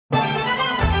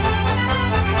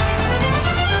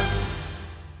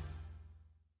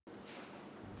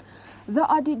The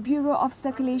Audit Bureau of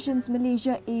Circulations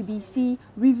Malaysia ABC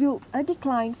revealed a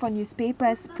decline for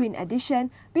newspapers' print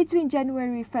edition between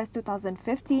January 1, 2015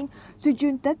 to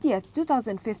June 30,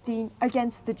 2015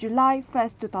 against the July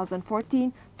 1,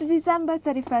 2014 to December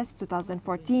 31,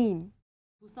 2014.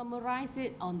 To summarize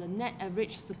it, on the net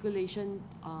average circulation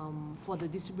for the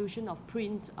distribution of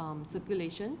print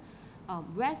circulation,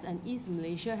 West and East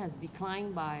Malaysia has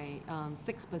declined by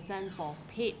 6% for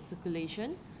paid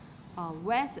circulation.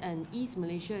 West and East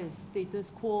Malaysia is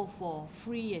status quo for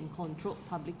free and controlled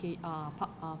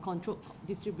controlled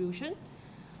distribution.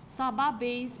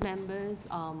 Sabah-based members,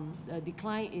 the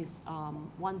decline is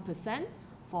 1%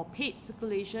 for paid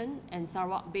circulation, and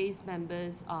Sarawak-based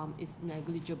members is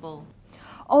negligible.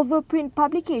 Although print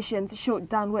publications showed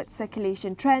downward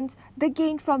circulation trends, the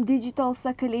gain from digital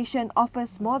circulation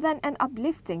offers more than an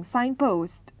uplifting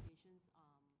signpost.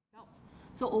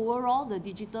 So overall, the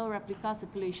digital replica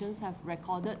circulations have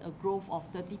recorded a growth of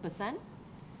 30%.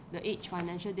 The Age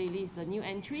Financial Daily is the new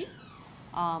entry.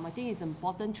 I think it's an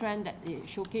important trend that it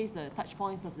showcases the touch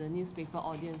points of the newspaper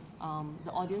audience.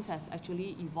 The audience has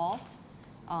actually evolved,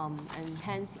 and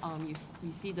hence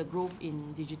we see the growth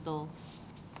in digital.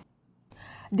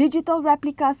 Digital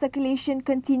replica circulation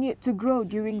continued to grow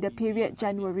during the period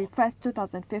January 1,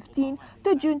 2015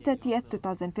 to June 30,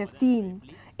 2015.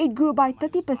 It grew by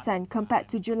 30% compared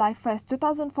to July 1,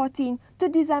 2014 to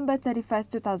December 31,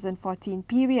 2014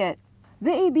 period.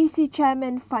 The ABC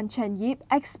chairman Fan Chen Yip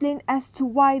explained as to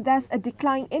why there's a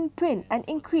decline in print and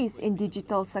increase in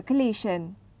digital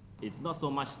circulation. It's not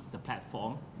so much the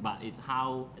platform, but it's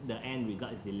how the end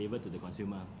result is delivered to the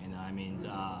consumer. And I mean,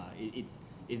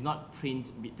 it's not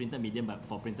printed medium, but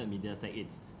for printed media sake, it's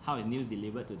how is news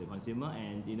delivered to the consumer.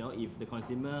 And if the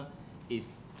consumer is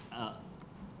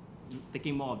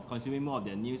consuming more of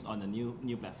their news on a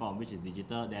new platform, which is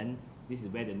digital, then this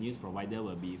is where the news provider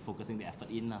will be focusing the effort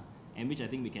in, and which I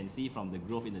think we can see from the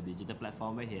growth in the digital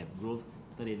platform, where they have growth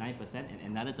 39% and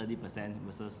another 30%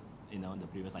 versus the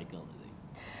previous cycle.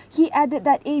 He added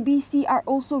that ABC are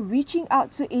also reaching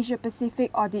out to Asia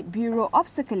Pacific Audit Bureau of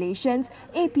Circulations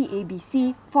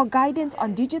 (APABC) for guidance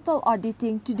on digital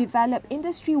auditing to develop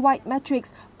industry-wide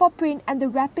metrics for print and the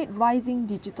rapid rising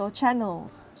digital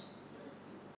channels.